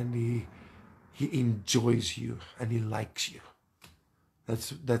 And He enjoys you. And He likes you.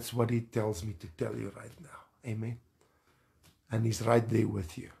 That's what He tells me to tell you right now. Amen. And He's right there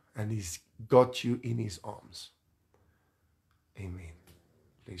with you. And He's got you in His arms. Amen.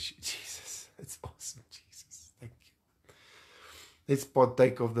 Bless you, Jesus. It's awesome, Jesus. Thank you. Let's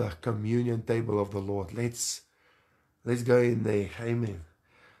partake of the communion table of the Lord. Let's go in there. Amen.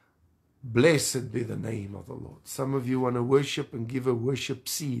 Blessed be the name of the Lord. Some of you want to worship and give a worship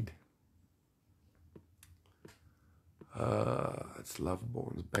seed. It's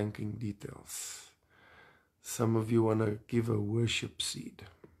LoveBorn's banking details. Some of you want to give a worship seed.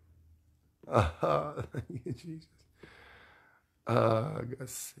 Thank you, Jesus.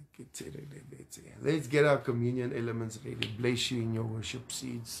 Let's get our communion elements ready. Bless you in your worship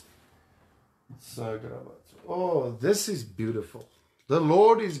seeds. Oh, this is beautiful. The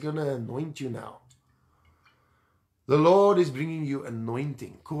Lord is going to anoint you now. The Lord is bringing you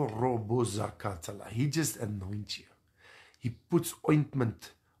anointing. He just anoints you. He puts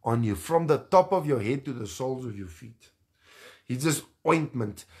ointment on you from the top of your head to the soles of your feet. He just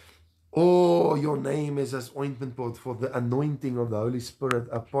ointment. Oh, your name is as ointment for the anointing of the Holy Spirit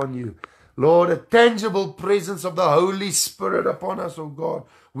upon you. Lord, a tangible presence of the Holy Spirit upon us, oh God.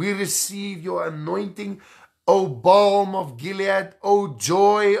 We receive your anointing, O balm of Gilead, O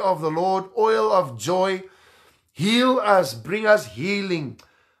joy of the Lord, oil of joy. Heal us, bring us healing.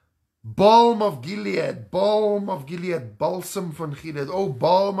 Balm of Gilead, balsam van Gilead, oh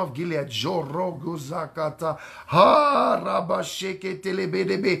balm of Gilead, Joroguzakata, ha rabasheke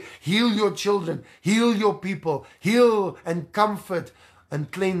telebedebe. Heal your children, heal your people, heal and comfort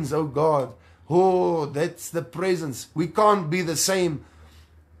and cleanse, oh God. Oh, that's the presence. We can't be the same.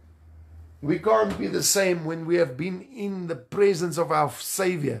 We can't be the same when we have been in the presence of our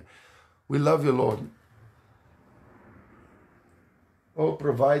Savior. We love you, Lord. Oh,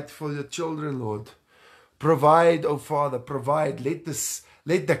 provide for your children, Lord. Provide, oh Father, provide. Let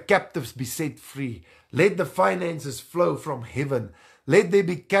the captives be set free. Let the finances flow from heaven. Let there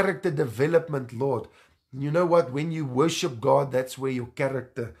be character development, Lord. You know what? When you worship God, that's where your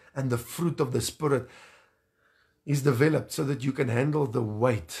character and the fruit of the Spirit is developed so that you can handle the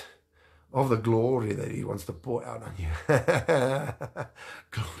weight of the glory that He wants to pour out on you.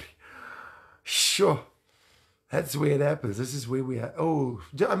 Glory. Sure. That's where it happens. This is where we are. Oh,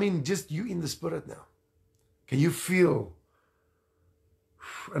 I mean, just you in the Spirit now. Can you feel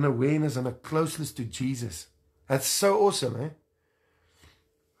an awareness and a closeness to Jesus? That's so awesome, eh?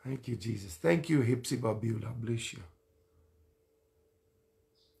 Thank you, Jesus. Thank you, Hipsi Babula. Bless you.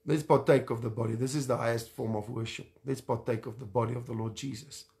 Let's partake of the body. This is the highest form of worship. Let's partake of the body of the Lord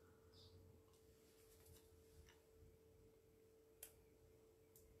Jesus.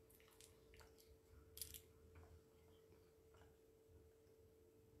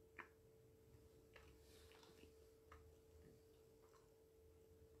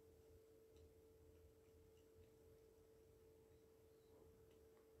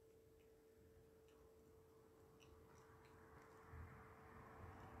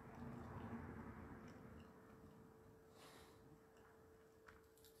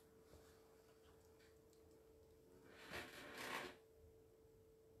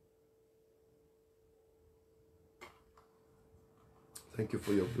 Thank you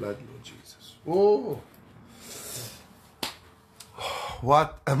for your blood, Lord Jesus. Oh,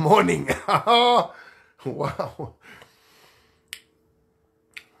 what a morning. Wow.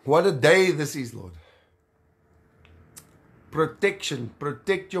 What a day this is, Lord. Protection.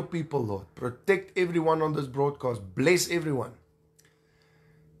 Protect your people, Lord. Protect everyone on this broadcast. Bless everyone.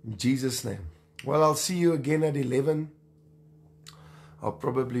 In Jesus' name. Well, I'll see you again at 11. I'll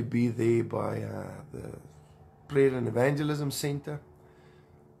probably be there by the Prayer and Evangelism Center.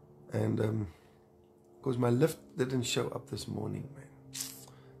 And because my lift didn't show up this morning, man.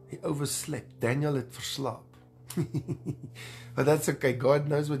 He overslept. Daniel had verslaap. But that's okay. God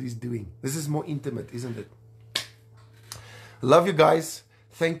knows what He's doing. This is more intimate, isn't it? Love you guys.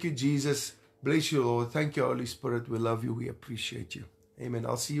 Thank you, Jesus. Bless you, Lord. Thank you, Holy Spirit. We love you. We appreciate you. Amen.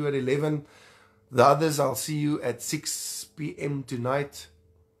 I'll see you at 11. The others, I'll see you at 6 p.m. tonight.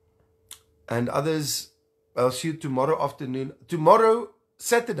 And others, I'll see you tomorrow afternoon. Tomorrow,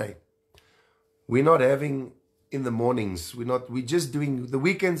 Saturday. We're not having in the mornings. We're just doing, the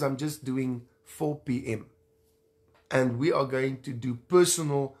weekends, I'm just doing 4 p.m. And we are going to do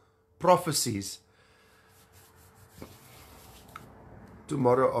personal prophecies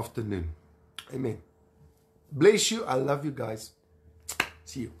tomorrow afternoon. Amen. Bless you. I love you guys.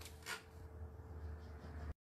 See you.